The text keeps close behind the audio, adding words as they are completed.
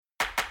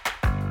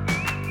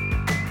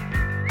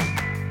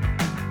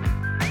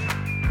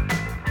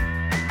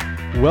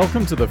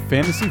Welcome to the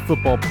Fantasy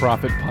Football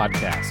Profit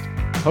Podcast,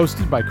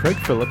 hosted by Craig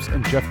Phillips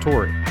and Jeff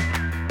Torrey.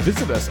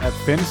 Visit us at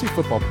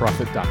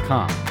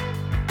fantasyfootballprofit.com.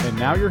 And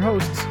now your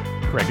hosts,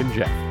 Craig and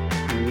Jeff.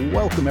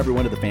 Welcome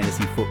everyone to the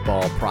Fantasy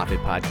Football Profit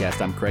Podcast.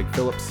 I'm Craig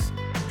Phillips,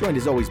 joined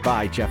as always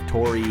by Jeff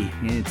Torrey.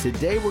 And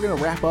today we're going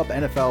to wrap up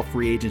NFL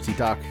free agency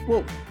talk.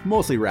 Well,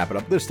 mostly wrap it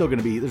up. There's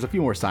a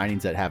few more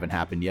signings that haven't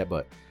happened yet,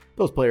 but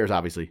those players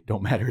obviously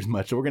don't matter as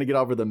much. So we're going to get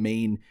over the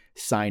main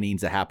signings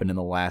that happened in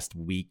the last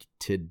week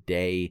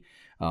today.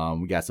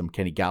 We got some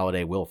Kenny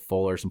Galladay, Will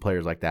Fuller, some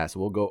players like that. So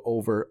we'll go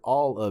over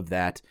all of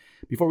that.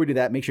 Before we do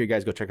that, make sure you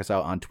guys go check us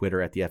out on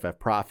Twitter at the FF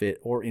Profit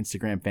or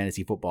Instagram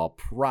Fantasy Football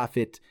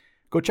Profit.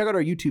 Go check out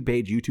our YouTube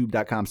page,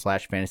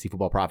 youtube.com/Fantasy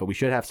Football Profit. We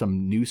should have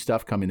some new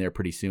stuff coming there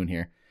pretty soon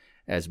here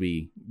as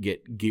we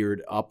get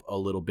geared up a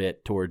little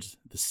bit towards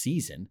the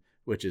season,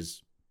 which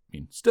is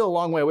still a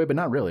long way away, but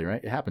not really,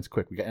 right? It happens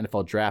quick. We got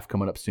NFL draft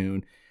coming up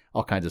soon,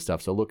 all kinds of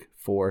stuff. So look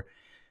for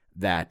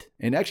that.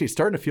 And actually it's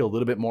starting to feel a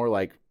little bit more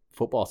like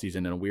football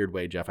season in a weird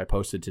way, Jeff. I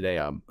posted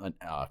today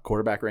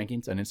quarterback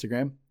rankings on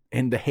Instagram,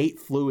 and the hate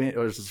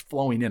was just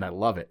flowing in. I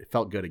love it. It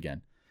felt good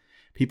again.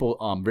 People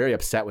very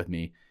upset with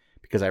me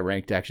because I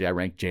ranked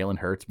Jalen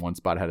Hurts one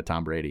spot ahead of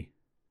Tom Brady.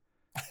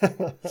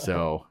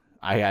 So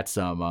I had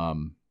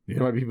some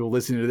people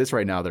listening to this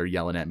right now, they're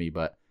yelling at me,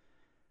 but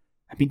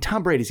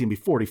Tom Brady's gonna be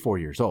 44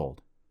 years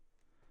old.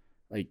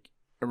 Like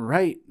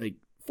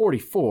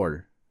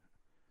 44.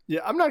 Yeah,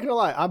 I'm not gonna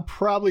lie. I'm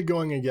probably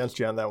going against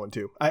you on that one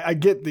too. I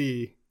get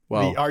the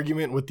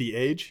argument with the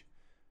age.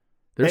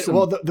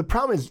 The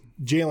problem is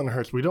Jalen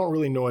Hurts. We don't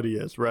really know what he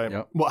is, right?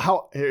 Yep.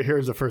 Well,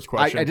 here's the first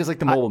question. I just like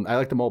the mobile. I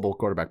like the mobile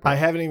quarterback play. I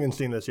haven't even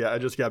seen this yet. I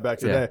just got back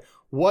today.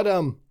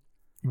 Yeah.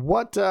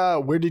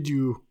 Where did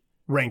you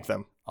rank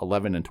them?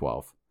 11 and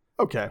 12.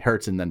 Okay.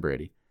 Hurts and then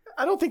Brady.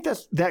 I don't think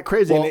that's that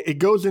crazy. Well, and it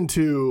goes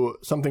into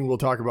something we'll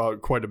talk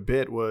about quite a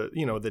bit with,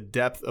 the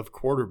depth of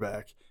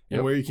quarterback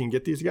and where you can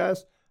get these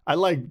guys. I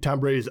like Tom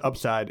Brady's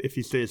upside if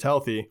he stays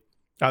healthy.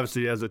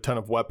 Obviously, he has a ton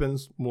of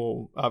weapons.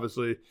 Well,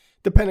 obviously,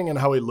 depending on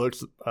how he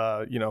looks,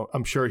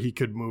 I'm sure he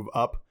could move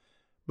up.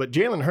 But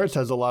Jalen Hurts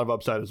has a lot of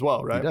upside as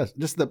well, right? He does.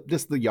 Just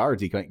the yards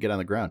he can't get on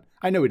the ground.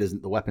 I know he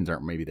doesn't. The weapons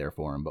aren't maybe there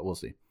for him, but we'll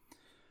see.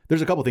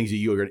 There's a couple things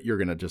you're not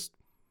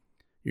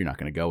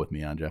going to go with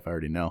me on, Jeff. I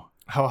already know.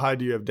 How high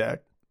do you have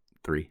Dak?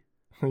 3.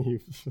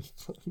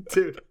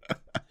 Dude.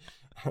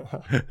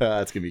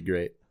 That's going to be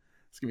great.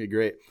 It's going to be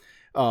great.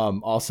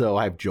 Also,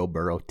 I have Joe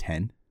Burrow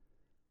 10.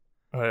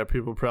 Oh, yeah,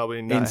 people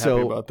probably not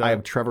happy about that. I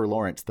have Trevor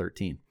Lawrence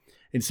 13.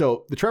 And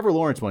so the Trevor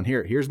Lawrence one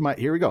here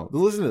we go.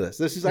 Listen to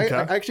this. Okay.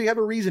 I actually have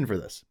a reason for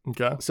this.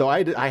 Okay. So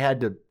I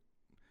had to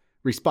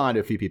respond to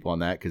a few people on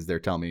that because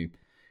they're telling me,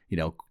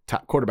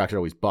 top quarterbacks are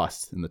always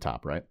bust in the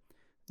top, right?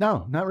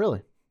 No, not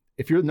really.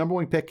 If you're the number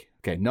one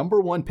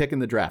pick in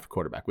the draft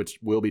quarterback, which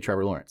will be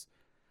Trevor Lawrence,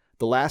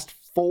 the last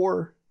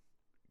 4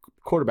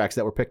 quarterbacks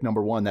that were picked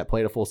number 1 that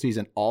played a full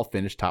season all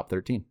finished top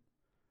 13.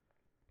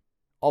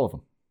 All of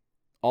them.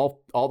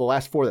 All the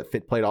last 4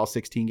 that played all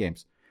 16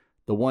 games.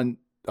 The one,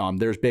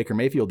 there's Baker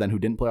Mayfield then who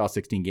didn't play all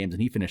 16 games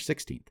and he finished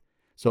 16th.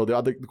 So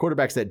the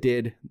quarterbacks that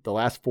did the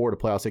last 4 to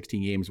play all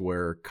 16 games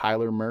were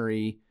Kyler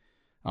Murray.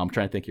 I'm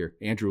trying to think here.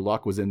 Andrew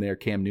Luck was in there.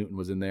 Cam Newton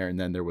was in there. And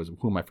then there was,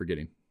 who am I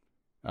forgetting?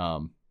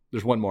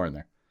 There's one more in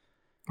there.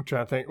 I'm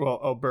trying to think.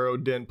 Well, Burrow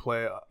didn't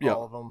play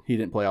all of them. He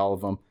didn't play all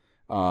of them.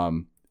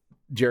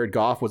 Jared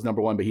Goff was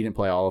number 1, but he didn't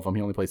play all of them.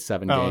 He only played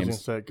 7 games. I was going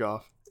to say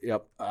Goff.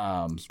 Yep.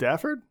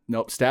 Stafford?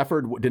 Nope.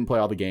 Stafford didn't play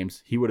all the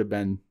games. He would have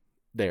been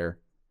there.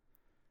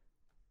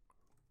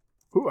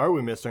 Who are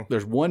we missing?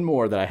 There's one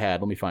more that I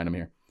had. Let me find him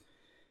here.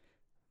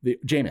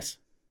 Jameis.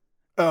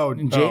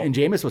 And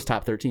Jameis was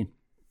top 13.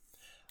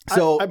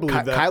 So I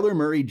believe that. Kyler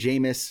Murray,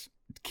 Jameis,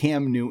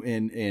 Cam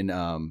Newton, and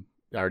I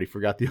already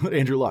forgot the other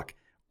Andrew Luck.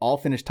 All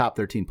finished top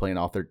 13 playing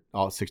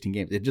all 16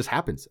 games. It just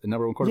happens. A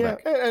number 1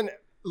 quarterback. Yeah, and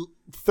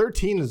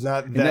 13 is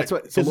not that. And that's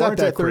what. So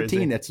Lawrence at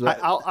 13. That's what,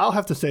 I'll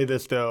have to say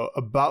this though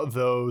about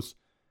those.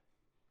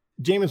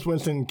 Jameis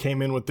Winston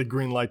came in with the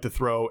green light to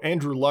throw.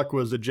 Andrew Luck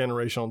was a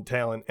generational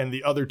talent, and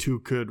the other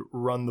 2 could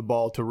run the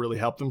ball to really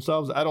help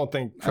themselves. I don't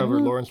think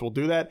Trevor Lawrence will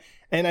do that,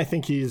 and I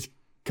think he's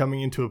coming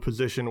into a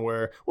position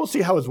where we'll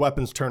see how his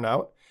weapons turn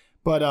out.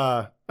 But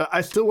I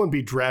still wouldn't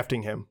be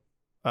drafting him.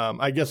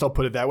 I guess I'll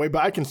put it that way,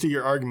 but I can see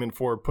your argument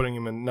for putting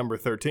him in number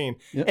 13,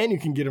 and you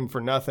can get him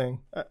for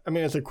nothing. I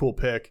mean, it's a cool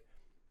pick,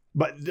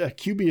 but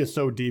QB is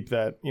so deep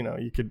that,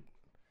 you could.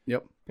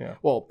 Yep. Yeah.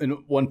 Well, and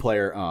one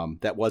player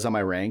that was on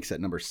my ranks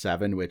at number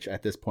 7, which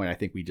at this point, I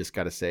think we just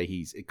got to say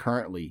he's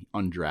currently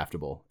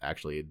undraftable,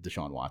 actually,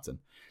 Deshaun Watson.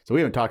 So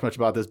we haven't talked much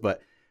about this, but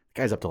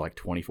the guy's up to like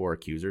 24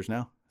 accusers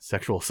now,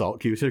 sexual assault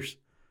accusers.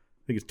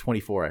 I think it's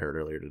 24 I heard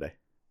earlier today.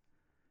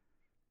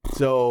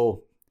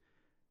 So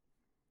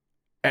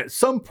at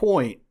some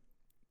point,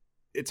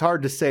 it's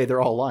hard to say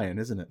they're all lying,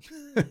 isn't it?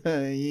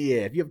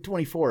 Yeah, if you have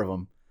 24 of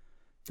them.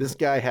 This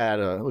guy had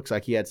looks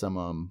like he had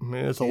some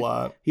it's a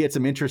lot. He had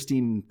some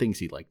interesting things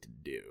he'd like to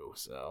do.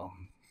 So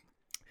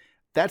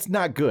that's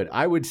not good.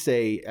 I would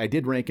say I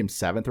did rank him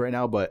 7th right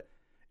now, but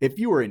if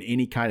you were in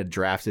any kind of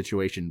draft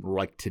situation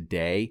like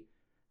today,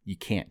 you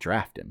can't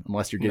draft him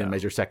unless you're getting him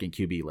as your second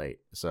QB late.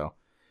 So,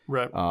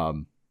 right.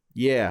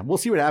 Yeah, we'll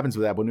see what happens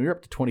with that. When we're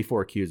up to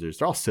 24 accusers,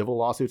 they're all civil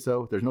lawsuits,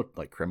 though. There's no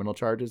like criminal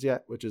charges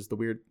yet, which is the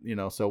weird,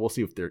 so we'll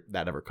see if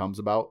that ever comes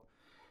about.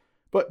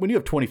 But when you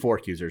have 24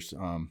 accusers,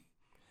 12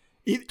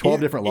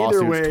 different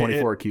lawsuits, way,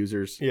 24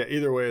 accusers. Yeah,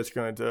 either way, it's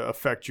going to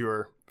affect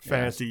your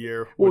fantasy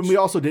year. Well, and we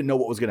also didn't know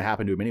what was going to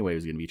happen to him anyway. He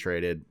was going to be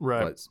traded.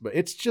 Right. But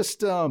it's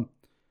just, what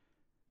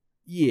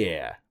do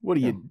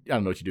you, I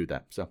don't know what you do with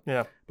that. So,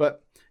 yeah.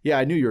 But, yeah,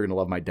 I knew you were going to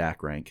love my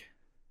Dak rank.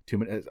 2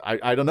 minutes.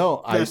 I don't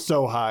know. That's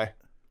so high.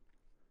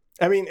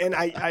 I mean, and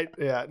I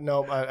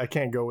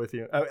can't go with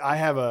you.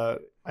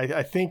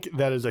 I think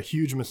that is a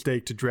huge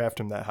mistake to draft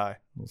him that high.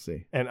 We'll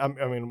see. And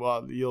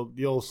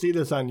you'll see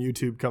this on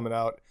YouTube coming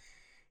out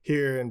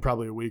here in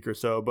probably a week or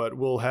so, but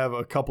we'll have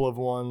a couple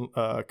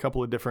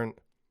of different,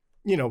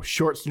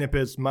 short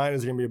snippets. Mine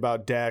is going to be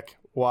about Dak,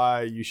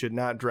 why you should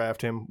not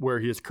draft him, where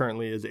he is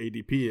currently, his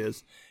ADP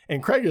is.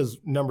 And Craig is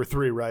number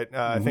 3, right?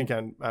 I think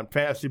on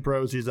Fantasy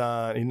Pros, he's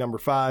number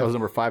 5. That was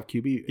number 5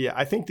 QB. Yeah,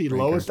 I think the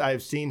lowest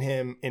I've seen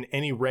him in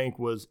any rank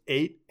was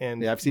 8,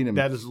 and I've seen him.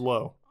 That is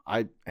low.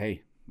 I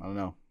don't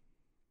know.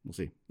 We'll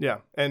see. Yeah,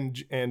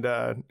 and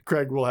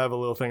Craig will have a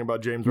little thing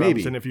about James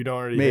Robinson if you don't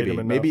already hate him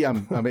enough. Maybe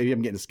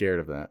I'm getting scared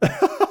of that.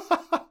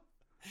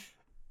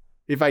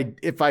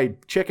 If I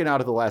chicken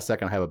out at the last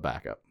second, I have a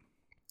backup.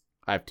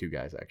 I have 2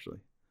 guys actually.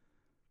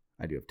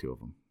 I do have 2 of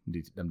them.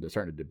 I'm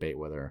starting to debate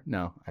whether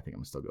no. I think I'm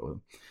gonna still go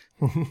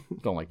with them.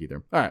 Don't like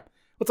either. All right,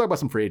 let's talk about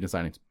some free agent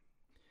signings.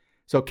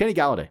 So Kenny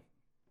Galladay,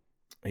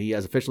 he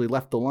has officially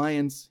left the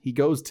Lions. He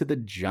goes to the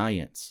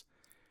Giants.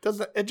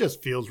 It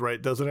just feels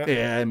right, doesn't it?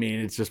 Yeah, I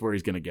mean, it's just where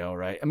he's going to go,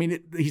 right? I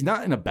mean, he's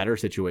not in a better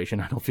situation,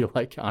 I don't feel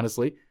like,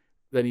 honestly,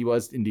 than he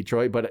was in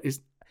Detroit. But,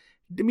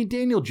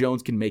 Daniel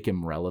Jones can make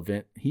him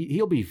relevant.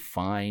 He'll be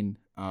fine.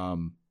 I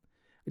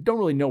don't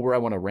really know where I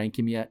want to rank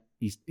him yet.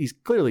 He's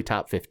clearly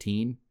top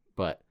 15,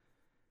 but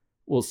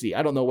we'll see.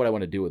 I don't know what I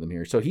want to do with him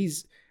here. So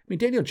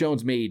Daniel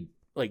Jones made,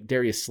 like,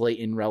 Darius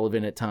Slayton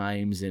relevant at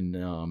times,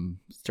 and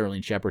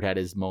Sterling Shepard had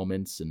his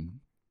moments,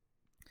 and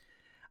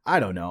I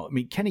don't know. I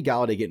mean, Kenny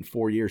Galladay getting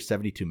 4 years,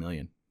 $72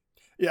 million.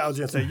 Yeah, I was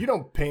going to say, you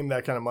don't pay him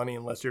that kind of money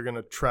unless you're going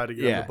to try to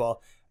get him the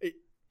ball.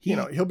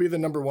 He'll be the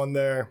number 1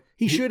 there.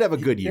 He should have a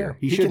good year.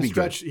 He should be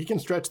good. He can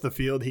stretch the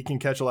field. He can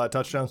catch a lot of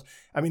touchdowns.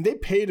 I mean, they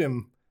paid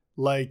him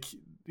like,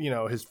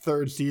 his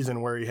 3rd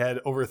season where he had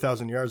over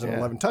 1,000 yards and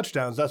 11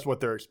 touchdowns. That's what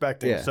they're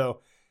expecting. Yeah.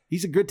 So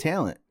he's a good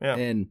talent. Yeah.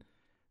 And,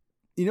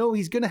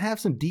 he's going to have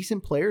some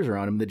decent players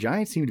around him. The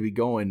Giants seem to be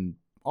going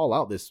all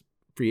out this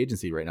free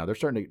agency right now. They're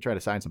starting to try to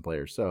sign some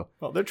players. So,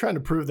 well, they're trying to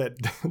prove that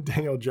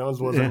Daniel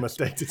Jones wasn't a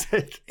mistake to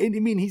take. And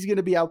he's going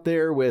to be out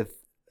there with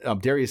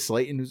Darius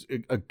Slayton, who's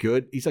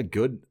he's a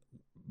good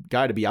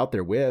guy to be out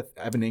there with.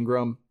 Evan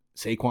Ingram,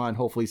 Saquon,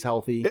 hopefully he's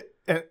healthy.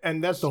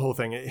 And that's the whole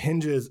thing. It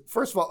hinges.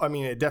 First of all, I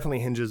mean, it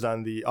definitely hinges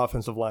on the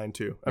offensive line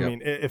too. I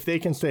mean, if they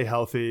can stay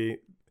healthy,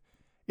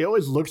 it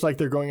always looks like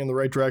they're going in the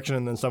right direction,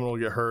 and then someone will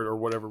get hurt or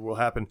whatever will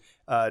happen.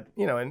 And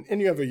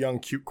you have a young,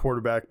 cute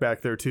quarterback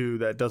back there too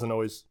that doesn't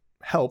always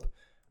help.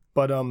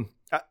 But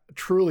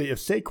truly, if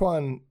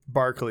Saquon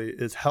Barkley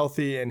is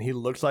healthy and he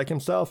looks like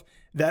himself,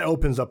 that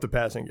opens up the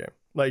passing game.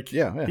 Like,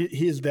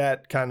 he's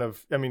that kind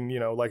of,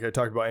 like I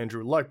talked about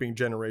Andrew Luck being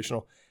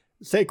generational.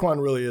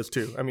 Saquon really is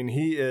too. I mean,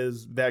 he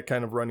is that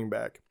kind of running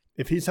back.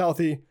 If he's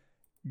healthy,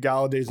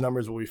 Galladay's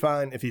numbers will be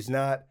fine. If he's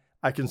not,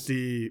 I can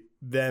see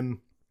them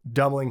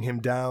doubling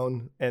him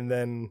down, and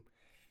then,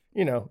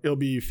 it'll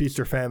be feast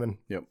or famine.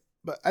 Yep.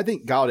 But I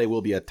think Galladay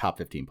will be a top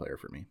 15 player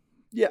for me.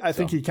 Yeah, I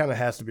think he kind of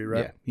has to be,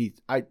 right? Yeah,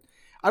 I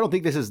don't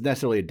think this is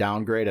necessarily a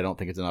downgrade. I don't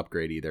think it's an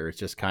upgrade either. It's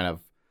just kind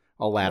of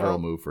a lateral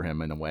move for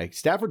him in a way.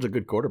 Stafford's a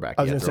good quarterback.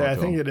 I was going to say, I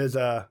think it is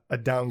a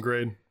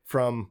downgrade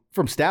from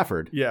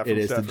Stafford. Yeah, it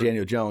is Stafford. To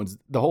Daniel Jones.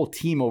 The whole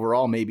team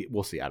overall, maybe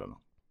we'll see. I don't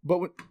know,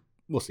 but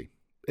we'll see.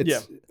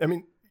 I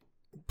mean,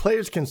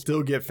 players can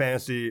still get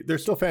fantasy. They're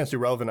still fantasy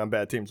relevant on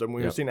bad teams. I mean,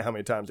 we've seen it how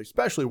many times,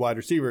 especially wide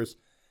receivers.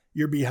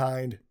 You're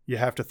behind. You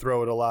have to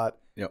throw it a lot.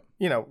 Yep.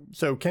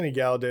 So Kenny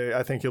Galladay,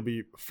 I think he'll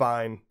be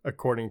fine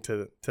according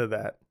to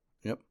that.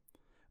 Yep.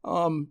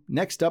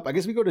 Next up, I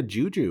guess we go to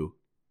Juju.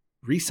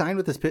 Re-signed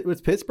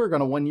with Pittsburgh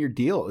on a 1-year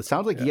deal. It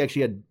sounds like he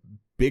actually had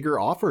bigger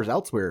offers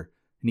elsewhere,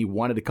 and he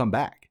wanted to come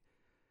back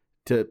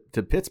to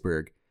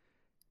Pittsburgh.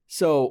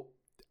 So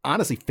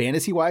honestly,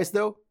 fantasy-wise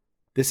though,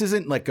 this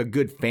isn't like a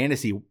good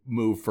fantasy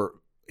move for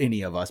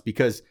any of us,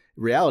 because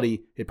in reality,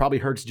 it probably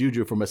hurts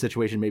Juju from a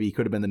situation maybe he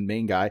could have been the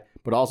main guy,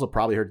 but also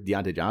probably hurts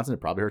Deontay Johnson. It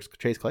probably hurts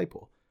Chase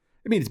Claypool.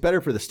 I mean, it's better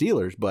for the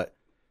Steelers, but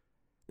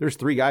there's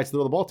 3 guys to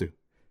throw the ball to.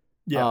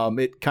 Yeah.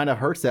 It kind of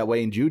hurts that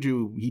way. And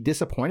Juju, he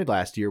disappointed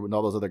last year with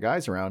all those other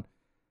guys around.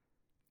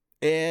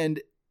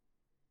 And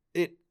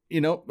he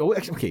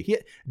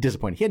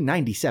disappointed. He had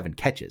 97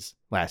 catches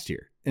last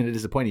year in a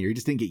disappointing year. He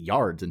just didn't get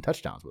yards and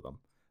touchdowns with them,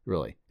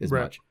 really, as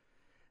much.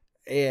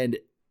 And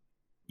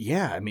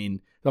yeah, I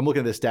mean, I'm looking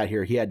at this stat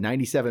here. He had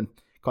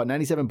caught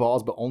 97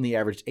 balls, but only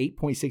averaged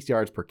 8.6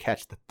 yards per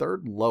catch, the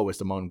 3rd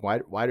lowest among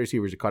wide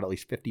receivers who caught at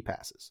least 50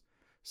 passes.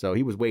 So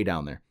he was way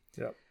down there.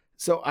 Yep.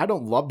 So I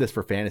don't love this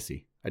for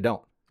fantasy. I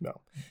don't.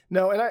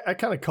 No, and I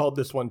kind of called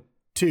this one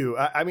too.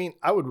 I mean,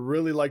 I would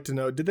really like to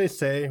know, did they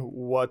say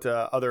what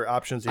other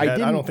options you had?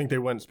 I don't think they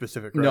went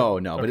specific. Right? No,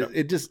 okay. But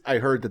it just, I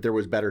heard that there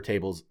was better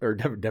tables or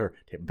better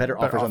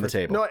offers on the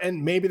table. No,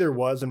 and maybe there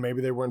was, and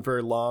maybe they weren't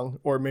very long,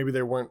 or maybe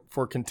they weren't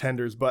for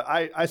contenders. But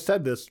I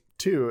said this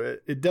too.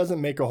 It doesn't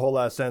make a whole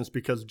lot of sense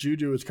because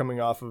Juju is coming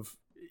off of,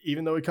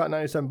 even though he caught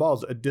 97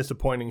 balls, a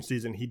disappointing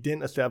season. He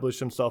didn't establish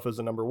himself as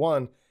a number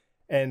one,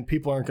 and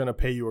people aren't going to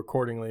pay you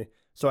accordingly.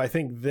 So I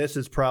think this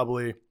is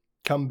probably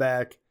come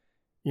back,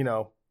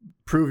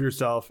 prove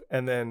yourself,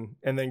 and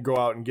then go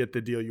out and get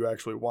the deal you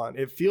actually want.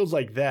 It feels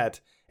like that.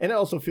 And it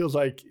also feels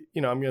like,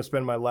 I'm going to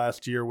spend my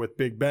last year with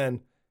Big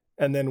Ben,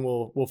 and then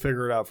we'll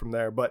figure it out from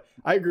there. But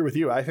I agree with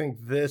you. I think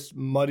this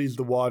muddies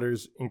the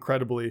waters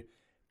incredibly,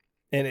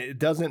 and it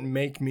doesn't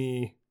make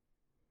me,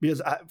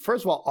 because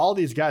first of all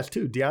these guys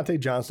too, Deontay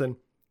Johnson,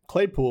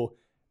 Claypool,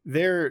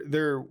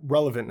 they're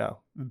relevant now.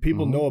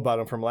 People know about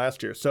them from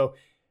last year. So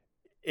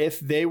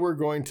if they were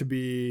going to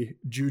be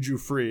Juju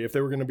free, if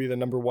they were going to be the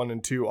number 1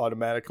 and 2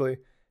 automatically,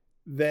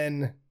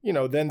 then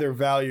their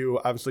value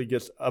obviously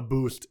gets a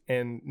boost.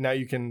 And now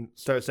you can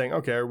start saying,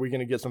 okay, are we going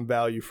to get some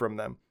value from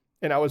them?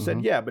 And I would say,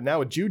 yeah, but now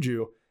with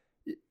Juju,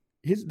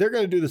 they're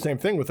going to do the same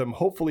thing with him.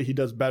 Hopefully he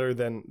does better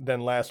than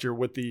last year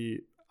with the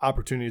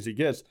opportunities he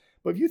gets.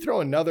 But if you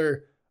throw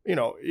another,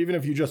 even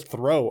if you just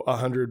throw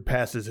 100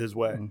 passes his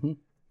way,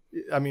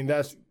 I mean,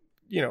 that's,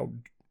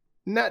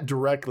 not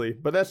directly,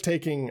 but that's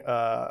taking,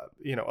 a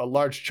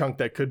large chunk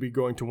that could be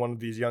going to one of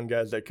these young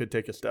guys that could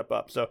take a step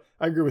up. So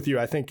I agree with you.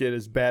 I think it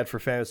is bad for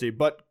fantasy,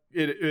 but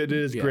it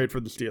is great for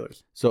the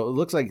Steelers. So it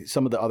looks like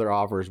some of the other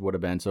offers would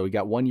have been, so we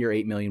got 1 year,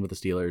 $8 million with the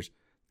Steelers.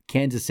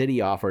 Kansas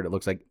City offered, it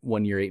looks like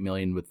 1 year, $8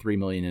 million with $3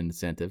 million in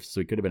incentives. So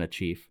he could have been a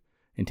Chief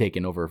and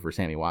taken over for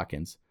Sammy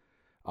Watkins.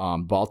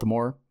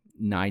 Baltimore,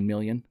 $9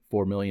 million,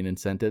 $4 million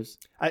incentives.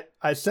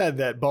 I said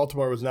that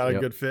Baltimore was not a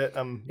good fit.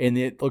 And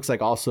it looks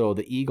like also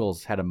the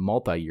Eagles had a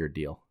multi-year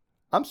deal.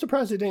 I'm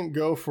surprised they didn't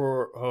go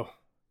for,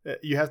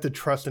 you have to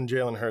trust in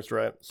Jalen Hurts,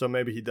 right? So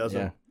maybe he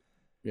doesn't.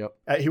 Yeah.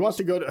 Yep. He wants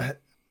to go to,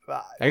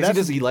 I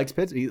guess he likes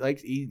Pittsburgh.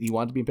 He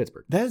wanted to be in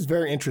Pittsburgh. That is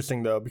very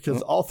interesting though,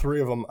 because all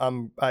three of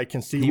them, I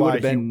can see why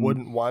he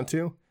wouldn't want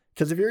to.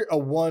 Because if you're a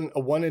one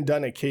and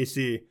done at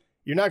KC,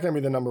 you're not going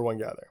to be the number 1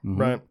 guy there,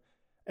 right?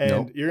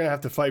 And you're going to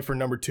have to fight for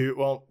number 2.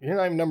 Well, you're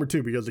not even number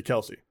 2 because of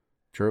Kelsey.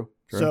 True.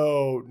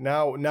 So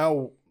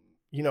now,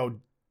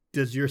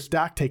 does your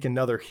stock take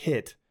another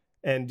hit?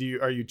 And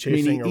are you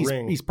chasing a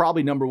ring? He's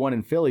probably number 1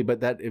 in Philly,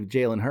 but that if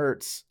Jalen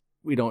Hurts,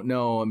 we don't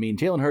know. I mean,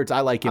 Jalen Hurts, I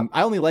like him.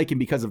 I only like him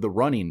because of the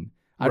running.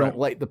 I don't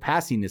like the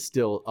passing is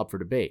still up for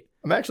debate.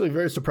 I'm actually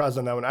very surprised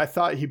on that one. I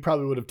thought he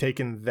probably would have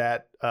taken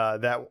that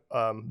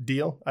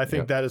deal. I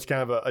think that is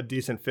kind of a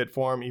decent fit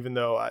for him, even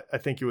though I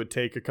think it would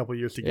take a couple of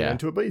years to get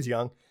into it, but he's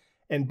young.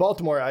 And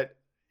Baltimore,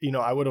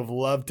 I would have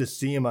loved to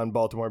see him on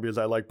Baltimore because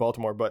I like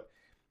Baltimore, but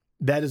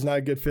that is not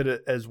a good fit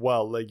as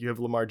well. Like you have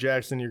Lamar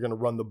Jackson, you're going to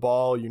run the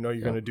ball, you're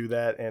going to do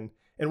that. And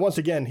once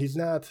again, he's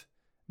not,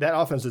 that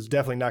offense is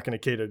definitely not going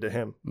to cater to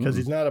him because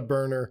he's not a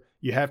burner.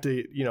 You have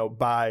to,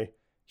 by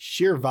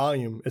sheer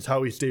volume is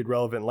how he stayed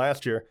relevant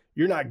last year.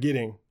 You're not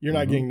getting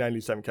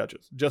 97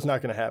 catches. Just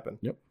not going to happen.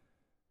 Yep.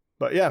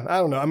 But yeah, I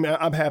don't know. I mean,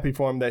 I'm happy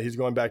for him that he's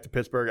going back to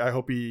Pittsburgh. I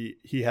hope he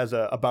has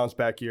a bounce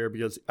back year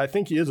because I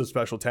think he is a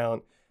special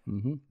talent.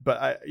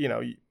 But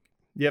you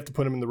have to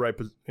put him in the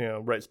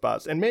right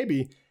spots, and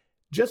maybe,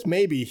 just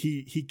maybe,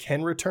 he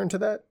can return to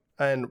that.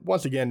 And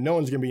once again, no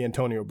one's going to be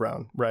Antonio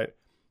Brown, right?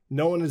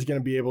 No one is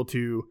going to be able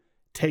to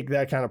take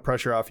that kind of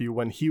pressure off you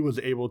when he was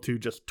able to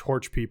just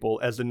torch people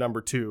as the number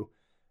 2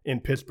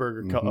 in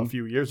Pittsburgh a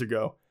few years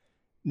ago.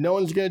 No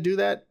one's going to do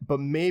that, but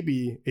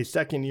maybe a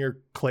second-year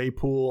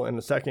Claypool and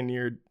a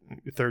third-year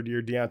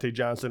Deontay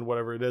Johnson,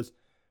 whatever it is,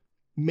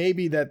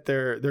 maybe that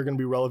they're going to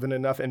be relevant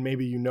enough, and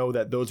maybe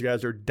that those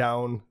guys are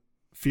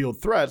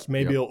downfield threats.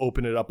 Maybe it'll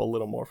open it up a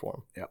little more for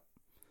them.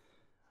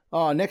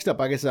 Yep. Next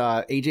up, I guess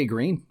A.J.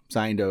 Green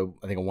signed a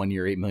 1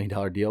 year, $8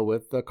 million deal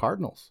with the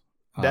Cardinals.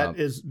 That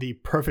is the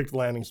perfect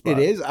landing spot.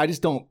 It is. I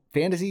just don't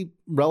fantasy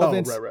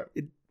relevance. Oh, right.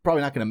 It's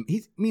probably not going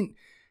to.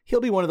 He'll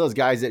be one of those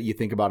guys that you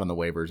think about on the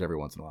waivers every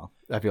once in a while.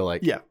 I feel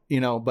like,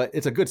 but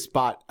it's a good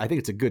spot. I think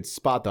it's a good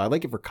spot though. I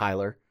like it for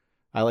Kyler.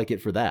 I like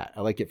it for that.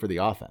 I like it for the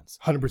offense.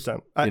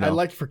 100%. I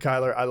like it for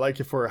Kyler. I like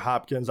it for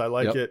Hopkins. I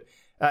like it.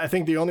 I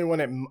think the only one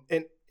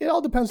it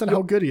all depends on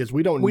how good he is.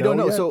 We don't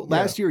know. Yet. So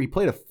last year he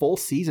played a full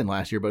season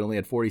last year, but only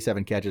had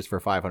 47 catches for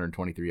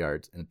 523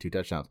 yards and 2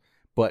 touchdowns.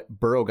 But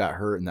Burrow got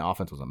hurt and the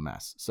offense was a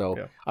mess.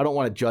 So I don't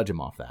want to judge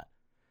him off that.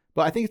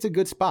 But I think it's a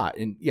good spot.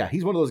 And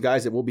he's one of those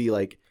guys that will be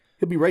like,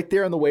 he'll be right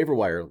there on the waiver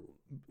wire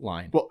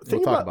line. Well,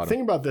 think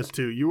about this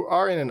too. You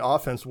are in an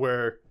offense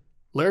where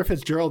Larry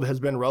Fitzgerald has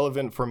been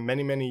relevant for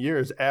many, many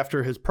years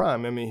after his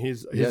prime. I mean,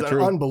 he's an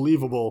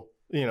unbelievable,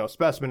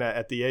 specimen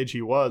at the age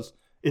he was.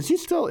 Is he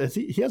still?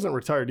 He hasn't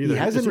retired either. He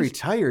hasn't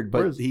retired,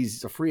 but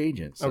he's a free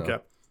agent. So. Okay,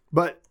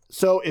 but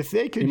so if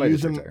they could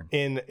use him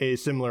in a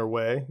similar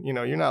way,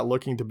 you're not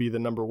looking to be the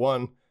number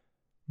 1,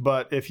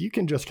 but if you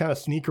can just kind of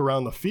sneak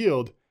around the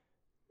field,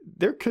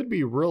 there could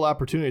be real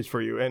opportunities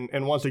for you.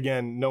 And once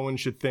again, no one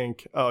should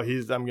think, oh,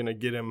 I'm going to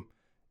get him.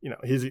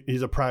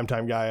 He's a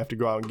primetime guy. I have to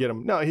go out and get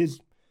him. No,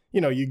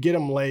 you get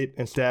him late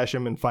and stash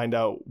him and find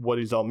out what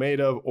he's all made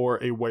of,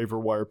 or a waiver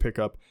wire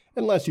pickup.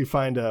 Unless you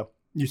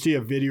see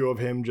a video of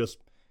him just,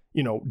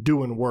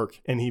 doing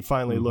work and he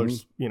finally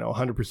looks,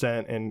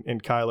 100%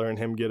 and Kyler and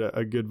him get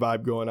a good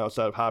vibe going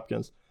outside of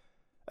Hopkins.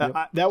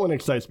 Yep. That one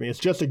excites me. It's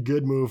just a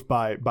good move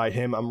by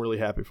him. I'm really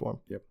happy for him.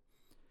 Yep.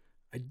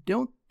 I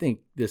don't think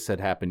this had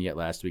happened yet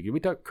last week. Did we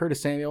talk Curtis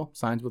Samuel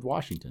signs with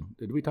Washington?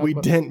 Did we talk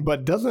about didn't,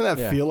 but doesn't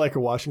that feel like a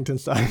Washington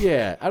sign?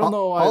 Yeah. I don't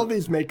know. All of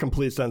these make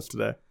complete sense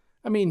today.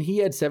 I mean, he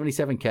had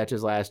 77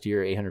 catches last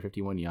year,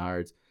 851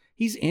 yards.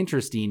 He's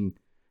interesting,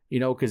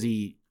 because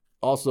he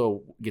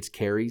also gets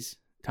carries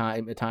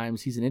time at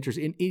times. He's an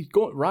interesting.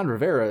 Ron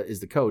Rivera is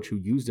the coach who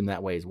used him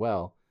that way as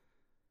well.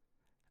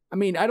 I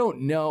mean, I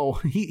don't know.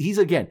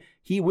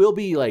 He will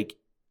be like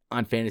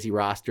on fantasy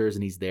rosters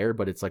and he's there,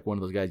 but it's like one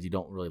of those guys you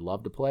don't really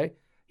love to play.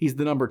 He's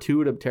the number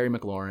 2 to Terry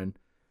McLaurin.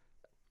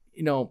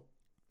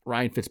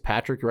 Ryan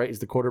Fitzpatrick, right, is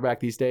the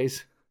quarterback these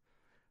days.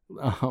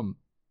 I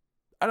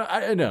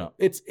don't know.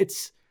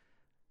 It's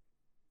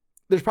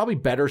there's probably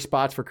better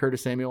spots for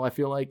Curtis Samuel. I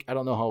feel like I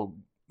don't know how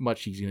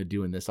much he's going to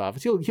do in this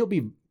offense. He'll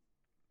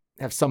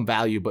have some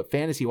value, but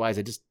fantasy wise,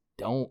 I just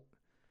don't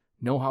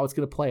know how it's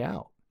going to play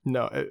out.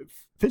 No,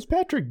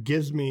 Fitzpatrick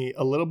gives me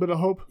a little bit of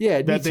hope.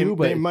 Yeah, that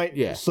they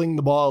might sling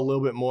the ball a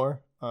little bit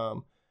more.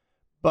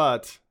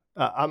 But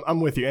I'm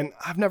with you, and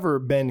I've never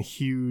been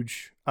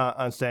huge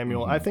on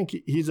Samuel. I think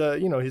he's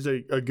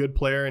a good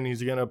player, and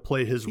he's going to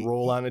play his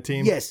role on a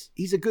team. Yes,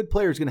 he's a good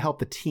player. He's going to help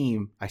the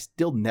team. I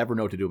still never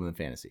know what to do with him in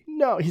fantasy.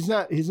 No, he's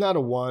not. He's not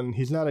a one.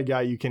 He's not a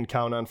guy you can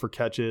count on for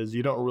catches.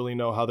 You don't really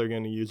know how they're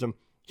going to use him.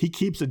 He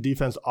keeps a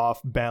defense off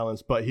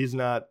balance, but he's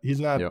not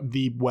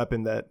the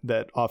weapon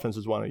that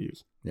offenses want to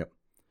use. Yep.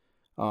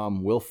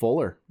 Will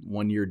Fuller,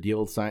 1-year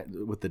deal signed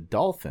with the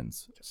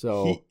Dolphins.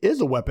 So he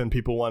is a weapon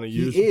people want to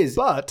use. He is,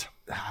 but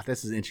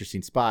this is an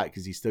interesting spot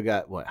because he's still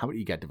got how many?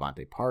 You got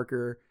Devontae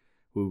Parker,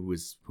 who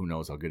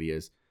knows how good he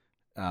is.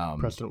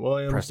 Preston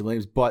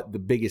Williams. But the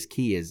biggest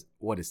key is,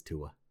 what is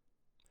Tua?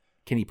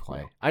 Can he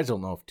play? I just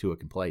don't know if Tua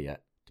can play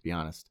yet, to be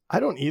honest.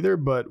 I don't either,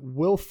 but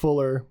Will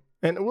Fuller,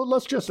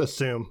 let's just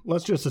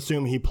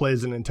assume he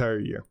plays an entire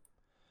year.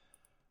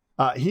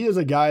 He is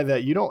a guy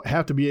that you don't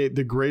have to be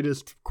the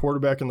greatest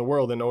quarterback in the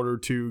world in order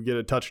to get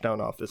a touchdown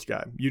off this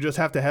guy. You just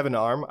have to have an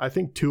arm. I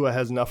think Tua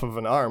has enough of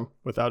an arm,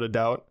 without a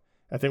doubt.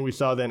 I think we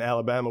saw that in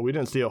Alabama. We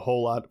didn't see a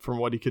whole lot from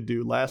what he could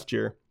do last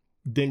year.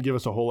 Didn't give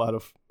us a whole lot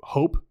of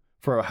hope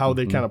for how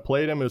they kind of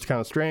played him. It was kind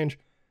of strange.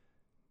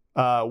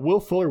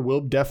 Will Fuller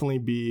will definitely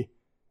be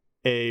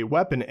a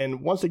weapon.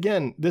 And once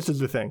again, this is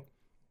the thing.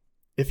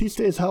 If he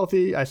stays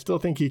healthy, I still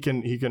think he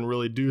can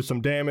really do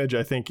some damage.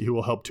 I think he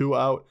will help Tua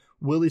out.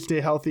 Will he stay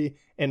healthy?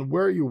 And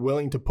where are you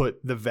willing to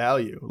put the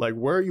value? Like,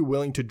 where are you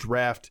willing to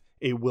draft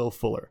a Will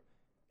Fuller?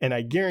 And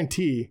I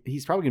guarantee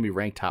he's probably going to be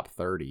ranked top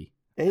 30.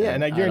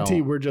 And I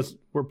guarantee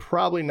we're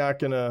probably not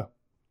going to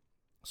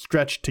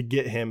stretch to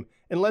get him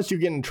unless you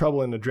get in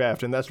trouble in the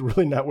draft, and that's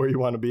really not where you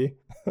want to be.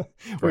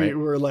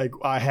 We're like,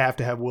 I have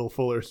to have Will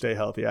Fuller stay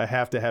healthy. I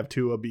have to have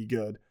Tua be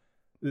good.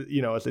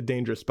 It's a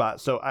dangerous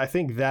spot. So I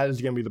think that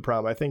is going to be the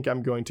problem. I think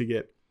I'm going to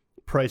get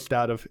priced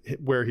out of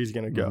where he's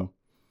going to go.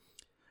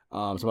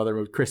 Some other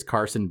moves. Chris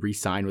Carson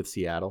re-signed with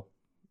Seattle.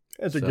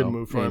 That's a good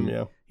move for him.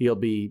 Yeah, he'll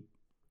be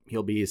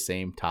his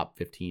same top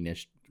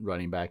 15-ish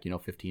running back.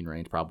 15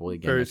 range probably.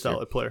 Again, very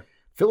solid player.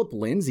 Phillip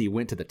Lindsay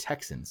went to the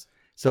Texans,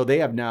 so they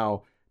have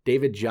now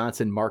David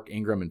Johnson, Mark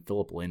Ingram, and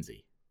Phillip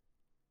Lindsay.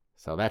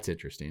 So that's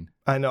interesting.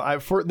 I know.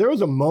 There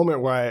was a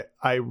moment where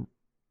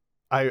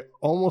I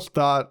almost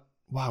thought,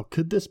 wow,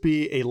 could this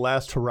be a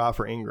last hurrah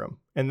for Ingram?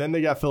 And then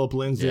they got Phillip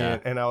Lindsay,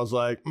 and I was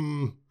like,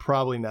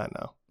 probably not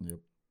now. Yep.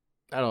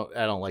 I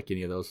don't like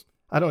any of those.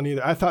 I don't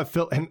either. I thought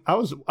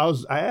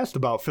I asked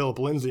about Phillip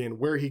Lindsay and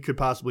where he could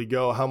possibly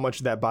go, how much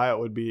that buyout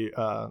would be,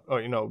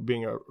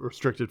 being a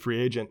restricted free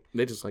agent.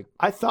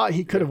 I thought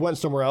he could have went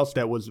somewhere else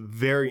that was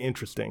very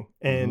interesting,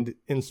 and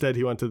instead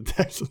he went to the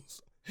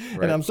Texans.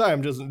 Right. And I'm sorry,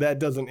 that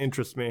doesn't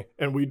interest me,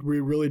 and we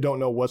really don't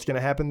know what's going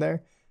to happen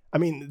there. I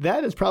mean,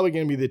 that is probably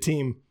going to be the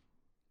team,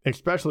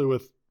 especially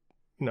with,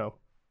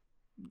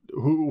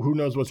 who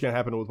knows what's going to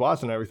happen with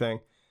Watson and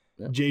everything.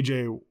 Yeah.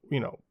 JJ,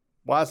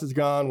 Watts is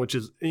gone, which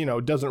is,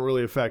 doesn't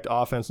really affect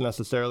offense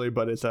necessarily,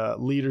 but it's a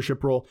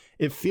leadership role.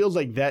 It feels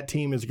like that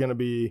team is going to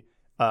be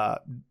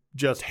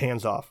just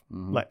hands off.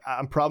 Like,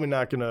 I'm probably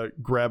not going to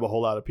grab a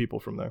whole lot of people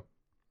from there.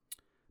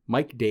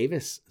 Mike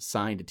Davis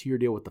signed a 2-year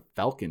deal with the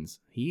Falcons.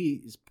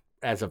 He,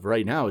 as of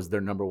right now, is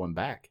their number 1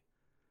 back.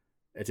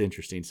 It's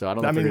interesting. So I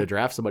don't know if they're going to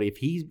draft somebody. If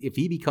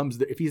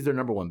he's their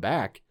number 1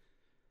 back,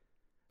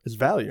 it's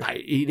value.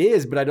 It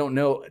is, but I don't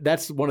know.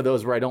 That's one of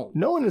those where I don't.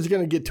 No one is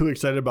going to get too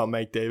excited about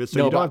Mike Davis,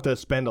 so you don't have to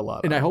spend a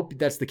lot. And I hope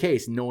that's the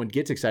case. No one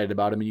gets excited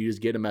about him, and you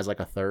just get him as like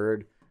a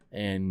 3rd,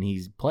 and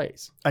he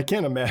plays. I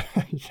can't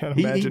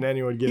imagine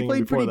anyone getting. He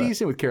played before pretty that.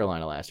 decent with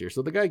Carolina last year,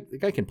 so the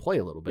guy can play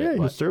a little bit. Yeah,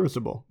 but he's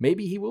serviceable.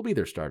 maybe he will be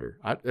their starter.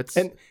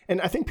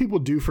 And I think people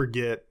do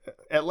forget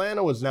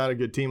Atlanta was not a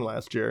good team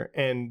last year,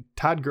 and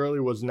Todd Gurley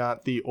was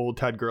not the old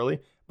Todd Gurley.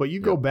 But you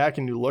go back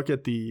and you look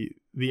at the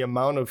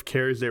amount of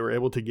carries they were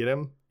able to get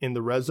him in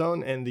the red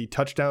zone and the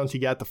touchdowns he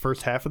got the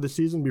first half of the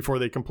season before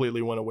they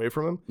completely went away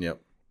from him.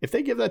 Yep. If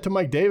they give that to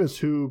Mike Davis,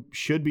 who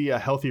should be a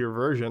healthier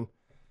version,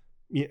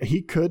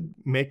 he could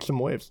make some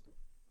waves.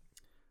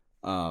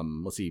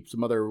 Let's see.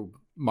 Some other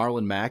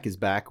Marlon Mack is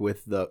back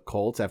with the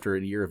Colts after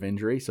a year of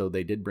injury, so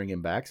they did bring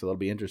him back. So that'll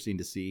be interesting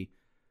to see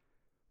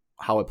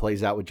how it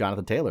plays out with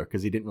Jonathan Taylor,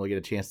 because he didn't really get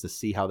a chance to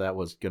see how that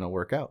was going to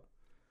work out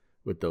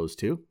with those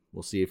two.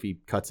 We'll see if he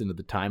cuts into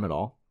the time at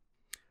all.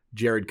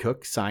 Jared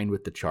Cook signed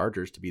with the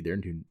Chargers to be their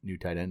new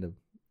tight end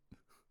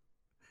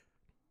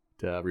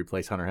to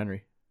replace Hunter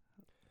Henry.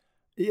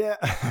 Yeah.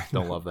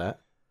 Don't love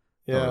that.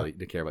 Yeah. Don't really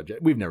care about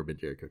We've never been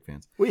Jared Cook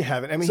fans. We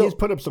haven't. I mean, So- he's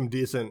put up some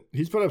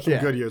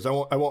good years. I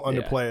won't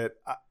underplay it.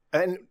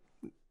 And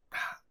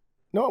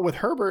no, with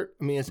Herbert,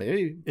 I mean,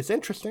 Maybe it's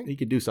interesting. he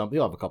could do something.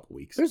 He'll have a couple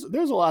weeks.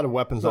 There's a lot of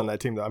weapons on that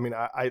team, though. I mean,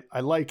 I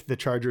like the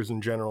Chargers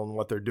in general and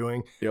what they're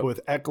doing. Yep.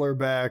 With Eckler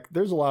back,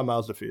 there's a lot of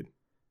mouths to feed.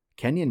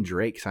 Kenyon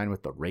Drake signed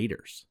with the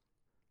Raiders.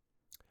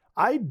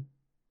 I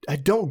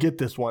don't get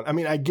this one. I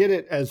mean, I get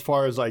it as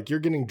far as like you're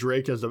getting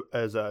Drake as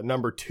a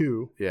number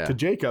 2 to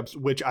Jacobs,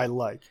 which I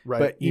like, right?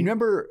 But you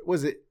remember,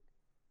 was it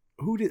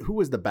who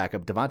was the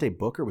backup? Devontae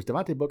Booker? Was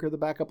Devontae Booker the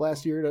backup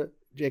last year to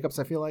Jacobs,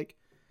 I feel like?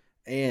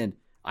 And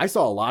I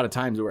saw a lot of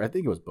times where I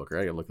think it was Booker.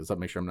 I gotta look this up,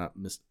 make sure I'm not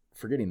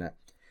forgetting that.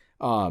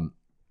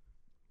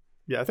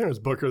 Yeah, I think it was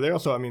Booker. They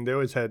also, I mean, they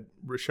always had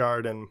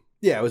Richard and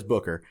Yeah, it was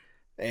Booker.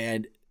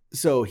 And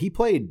so he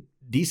played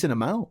decent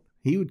amount.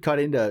 He would cut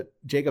into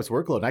Jacobs'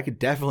 workload. And I could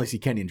definitely see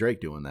Kenyon Drake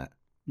doing that.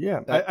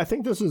 yeah, I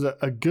think this is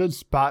a good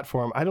spot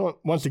for him.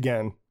 Once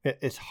again,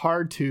 it's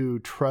hard to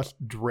trust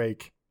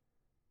Drake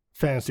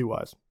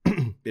fantasy-wise.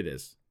 It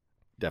is.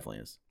 Definitely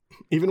is.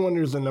 Even when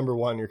there's a number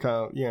 1, you're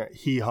kind of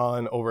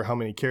hee-hawing over how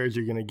many carries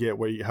you're going to get,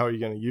 how are you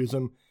going to use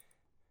them.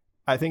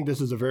 I think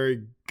this is a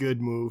very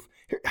good move.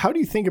 How do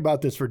you think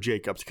about this for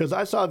Jacobs? Because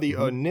I saw the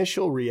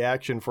initial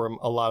reaction from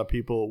a lot of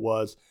people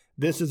was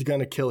this is going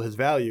to kill his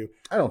value.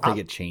 I don't think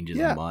it changes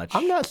much.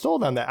 I'm not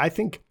sold on that. I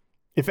think,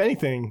 if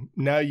anything,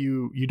 now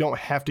you don't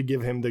have to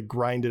give him the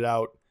grinded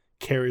out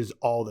carries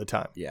all the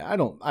time. Yeah, I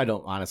don't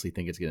honestly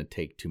think it's going to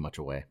take too much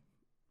away.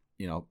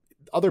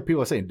 Other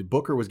people are saying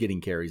Booker was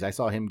getting carries. I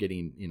saw him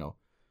getting,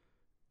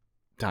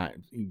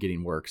 time,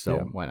 getting work.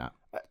 So why not?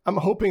 I'm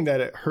hoping that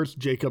it hurts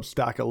Jacob's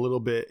stock a little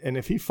bit. And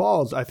if he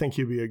falls, I think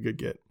he'd be a good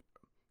get.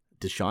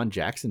 Deshaun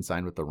Jackson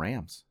signed with the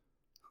Rams.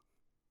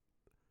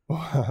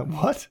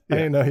 What? Yeah. I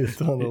didn't know he was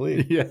still in the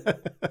league. Yeah.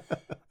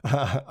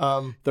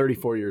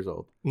 34 years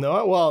old.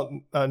 No, well,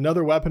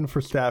 another weapon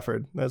for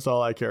Stafford. That's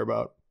all I care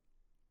about.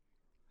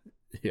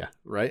 Yeah,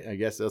 right. I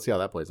guess let's see how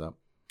that plays out.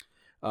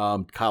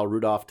 Kyle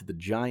Rudolph to the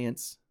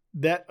Giants.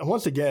 That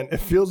once again, it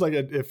feels like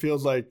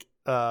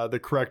the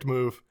correct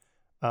move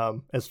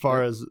as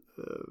far as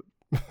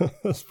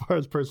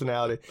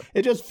personality.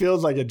 It just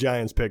feels like a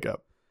Giants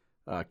pickup.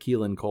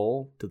 Keelan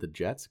Cole to the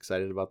Jets.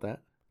 Excited about that?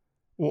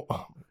 Well,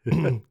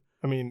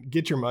 I mean,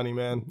 get your money,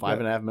 man.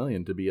 $5.5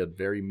 million to be a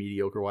very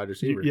mediocre wide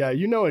receiver. Yeah,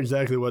 you know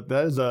exactly what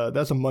that is.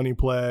 That's a money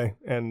play,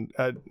 and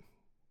I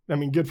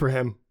mean, good for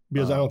him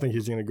because I don't think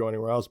he's going to go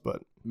anywhere else.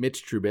 But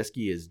Mitch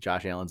Trubisky is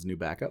Josh Allen's new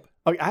backup.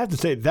 I have to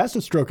say that's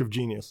a stroke of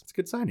genius. It's a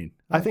good signing.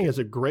 I think it's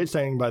a great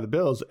signing by the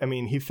Bills. I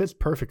mean, he fits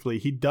perfectly.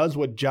 He does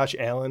what Josh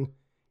Allen.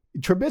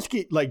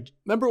 Trubisky,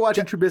 remember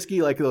watching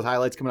Trubisky, those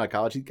highlights coming out of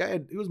college?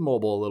 He was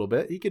mobile a little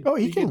bit. He can run.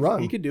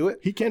 He could do it.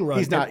 He can run.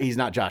 He's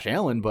not Josh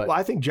Allen, but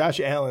I think Josh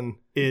Allen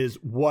is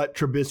what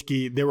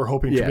they were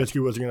hoping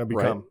Trubisky was going to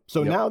become. Right.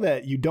 So now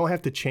that you don't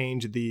have to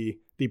change the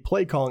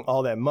play calling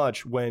all that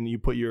much when you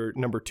put your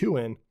number 2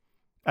 in,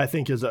 I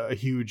think is a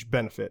huge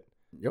benefit.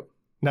 Yep.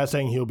 Not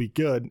saying he'll be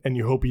good, and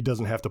you hope he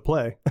doesn't have to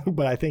play,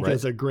 but I think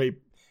it's a great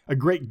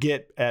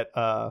get at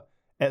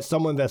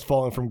someone that's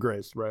fallen from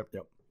grace. Right.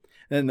 Yep.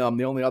 And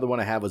the only other one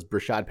I have was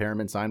Brashad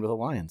Perriman signed with the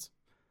Lions.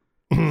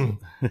 His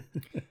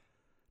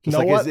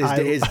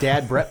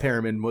dad, Brett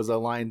Perriman, was a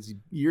Lions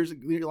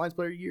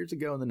player years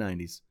ago in the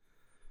 90s.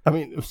 I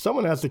mean, if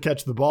someone has to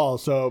catch the ball,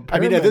 so Perriman, I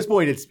mean, at this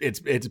point, it's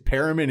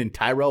Perriman and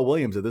Tyrell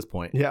Williams. At this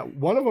point, yeah,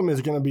 one of them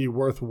is going to be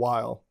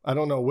worthwhile. I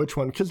don't know which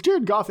one, because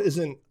Jared Goff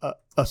isn't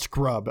a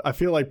scrub. I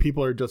feel like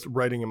people are just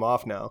writing him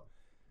off now.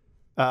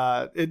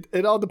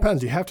 It all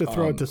depends. You have to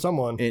throw it to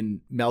someone. In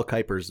Mel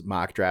Kiper's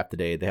mock draft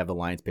today, they have the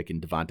Lions picking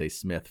Devontae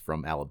Smith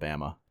from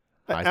Alabama,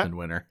 Heisman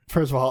winner.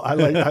 First of all, I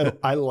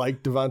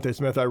like Devontae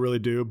Smith, I really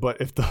do.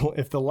 But if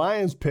the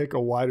Lions pick a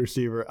wide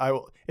receiver,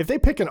 if they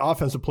pick an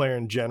offensive player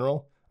in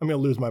general, I'm going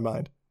to lose my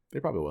mind. They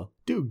probably will.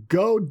 Dude,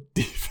 go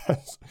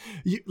defense.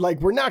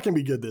 We're not going to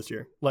be good this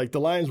year. The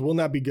Lions will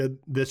not be good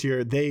this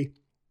year. They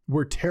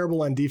were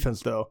terrible on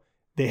defense, though.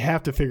 They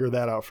have to figure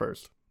that out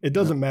first. It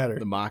doesn't matter.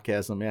 The mock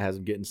has him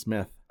getting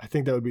Smith. I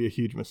think that would be a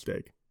huge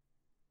mistake.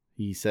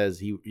 He says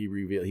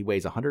he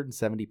weighs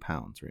 170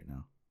 pounds right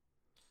now.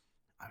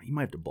 I mean, he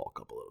might have to bulk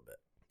up a little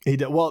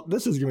bit. Well,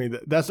 this is going to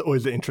be that's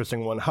always the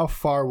interesting one. How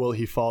far will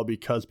he fall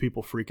because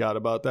people freak out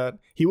about that?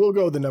 He will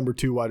go the number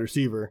 2 wide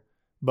receiver,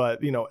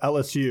 but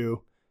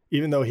LSU,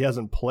 even though he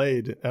hasn't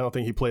played, I don't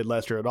think he played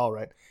last year at all,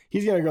 right?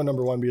 He's going to go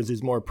number 1 because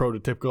he's more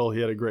prototypical.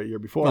 He had a great year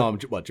before.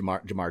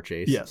 Jamar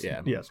Chase? Yes.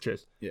 Yeah. Yes,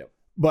 Chase. Yeah.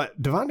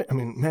 But Devontae, I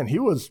mean, man, he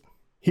was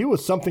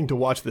something to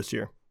watch this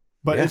year.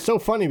 But It's so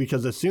funny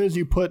because as soon as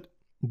you put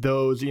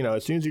those,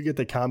 as soon as you get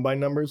the combine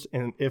numbers,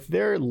 and if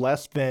they're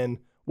less than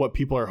what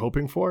people are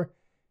hoping for,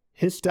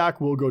 his stock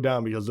will go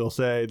down because they'll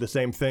say the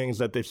same things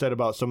that they've said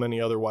about so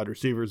many other wide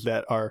receivers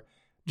that are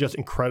just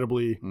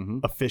incredibly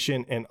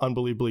efficient and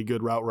unbelievably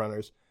good route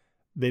runners.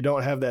 They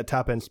don't have that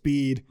top end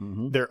speed.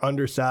 They're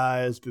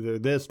undersized. They're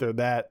this, they're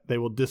that. They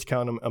will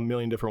discount them a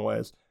million different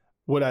ways.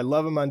 Would I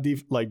love him on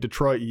like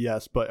Detroit?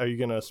 Yes. But are you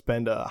going to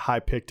spend a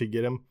high pick to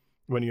get him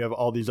when you have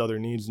all these other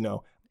needs?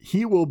 No.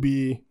 He will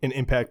be an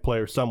impact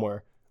player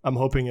somewhere. I'm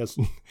hoping it's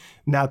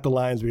not the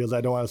Lions because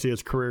I don't want to see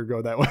his career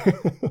go that way.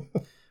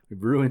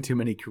 We've ruined too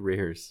many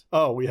careers.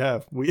 Oh, we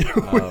have. We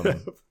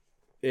have.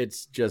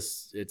 It's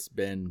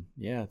been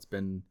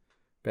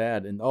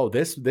bad. And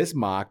this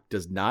mock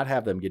does not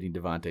have them getting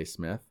Devontae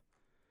Smith.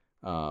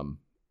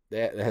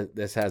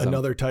 This has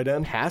another tight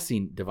end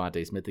passing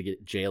Devontae Smith to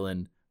get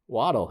Jalen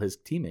Waddle, his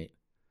teammate.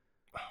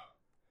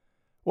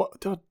 Well,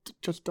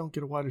 don't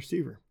get a wide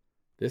receiver.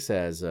 This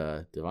has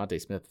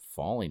Devontae Smith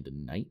falling to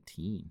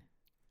 19.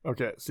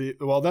 Okay, see,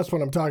 well, that's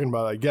what I'm talking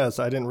about, I guess.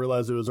 I didn't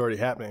realize it was already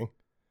happening.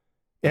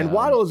 And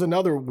Waddle is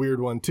another weird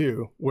one,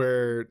 too,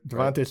 where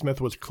Devontae Smith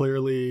was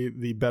clearly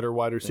the better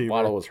wide receiver.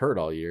 Waddle was hurt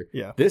all year.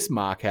 Yeah. This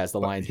mock has the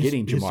Lions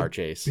getting Jamar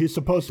Chase. He's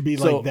supposed to be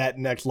like that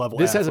next level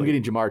This athlete. has him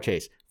getting Jamar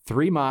Chase.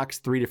 3 mocks,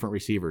 3 different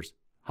receivers.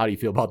 How do you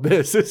feel about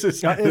this?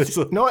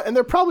 No, and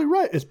they're probably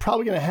right. It's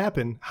probably going to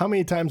happen. How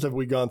many times have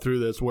we gone through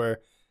this where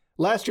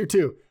last year,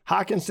 too,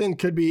 Hawkinson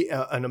could be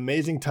an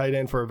amazing tight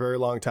end for a very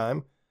long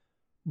time.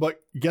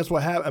 But guess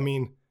what happened? I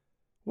mean,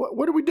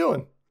 what are we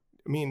doing?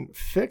 I mean,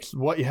 fix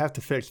what you have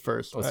to fix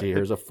first. Let's see.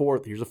 Here's a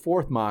fourth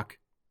mock.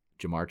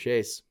 Jamar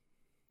Chase.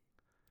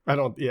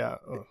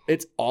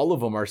 It's all of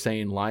them are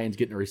saying Lions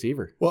getting a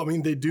receiver. Well, I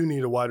mean, they do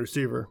need a wide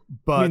receiver,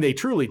 but I mean, they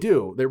truly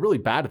do. They're really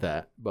bad at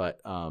that. But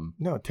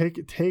no,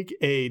 take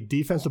a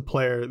defensive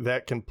player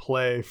that can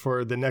play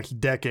for the next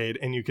decade,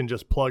 and you can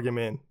just plug him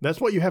in. That's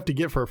what you have to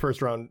get for a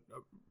first round,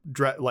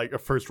 like a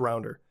first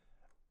rounder.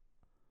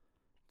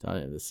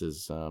 This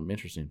is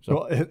interesting.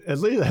 So,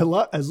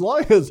 well, as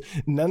long as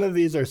none of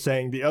these are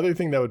saying, the other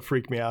thing that would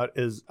freak me out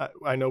is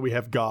I know we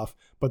have Goff,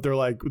 but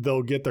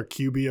they'll get their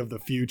QB of the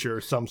future,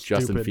 some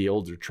Justin stupid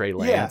Fields or Trey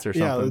Lance or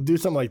something. Yeah, they'll do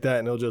something like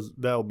that, and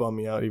that'll bum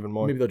me out even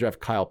more. Maybe they'll draft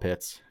Kyle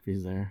Pitts if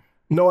he's there.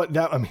 No,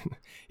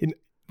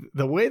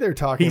 the way they're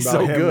talking he's about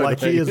so him, good, like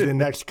he is the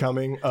next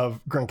coming of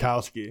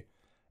Gronkowski,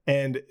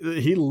 and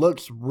he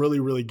looks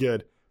really, really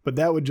good. But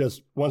that would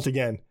just once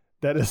again,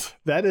 that is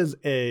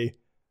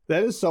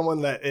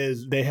someone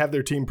they have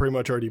their team pretty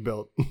much already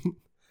built.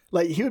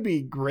 Like he would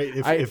be great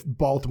if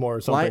Baltimore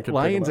or something could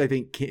Lions, pick I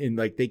think,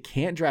 they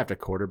can't draft a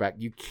quarterback.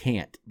 You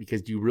can't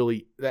because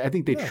I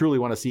think they truly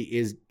want to see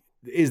is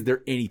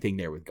there anything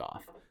there with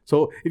Goff.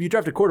 So if you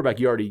draft a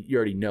quarterback, you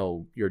already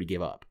know you already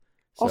gave up.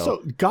 So,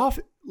 also, Goff.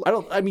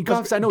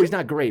 Goff. I know he's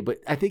not great, but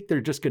I think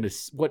they're just gonna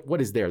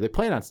what is there. They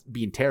plan on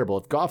being terrible.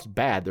 If Goff's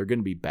bad, they're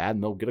gonna be bad,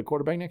 and they'll get a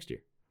quarterback next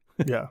year.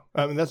 Yeah,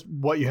 I mean that's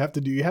what you have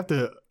to do. You have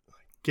to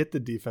get the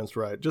defense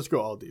right. Just go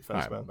all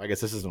defense, man. I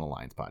guess this isn't a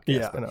Lions podcast.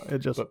 Yeah, I know.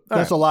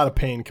 That's a lot of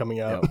pain coming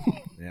out.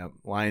 Yeah.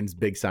 Lions'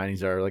 big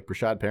signings are like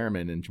Rashad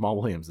Perriman and Jamal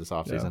Williams this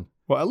offseason. Yeah.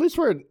 Well, at least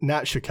we're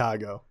not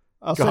Chicago.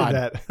 I'll say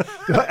that.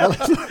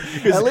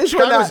 at least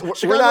we're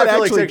not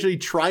actually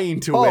trying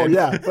to win. Oh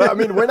yeah, well, I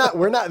mean we're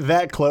not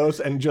that close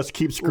and just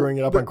keep screwing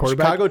it up on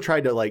quarterback. Chicago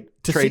tried to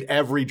trade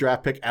every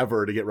draft pick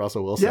ever to get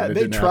Russell Wilson. Yeah,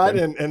 they tried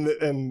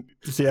and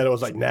Seattle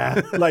was like,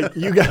 nah, like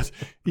you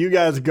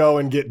guys go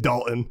and get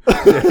Dalton.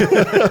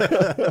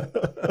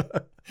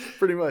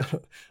 Pretty much.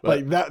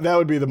 Like that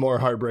would be the more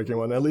heartbreaking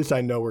one. At least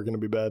I know we're going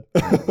to be bad.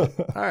 All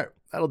right,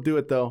 that'll do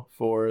it though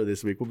for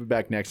this week. We'll be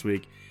back next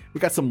week. We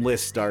got some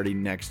lists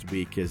starting next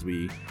week as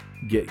we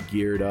get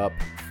geared up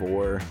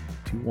for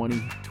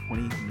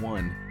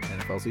 2021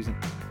 NFL season.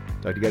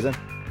 Talk to you guys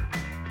then.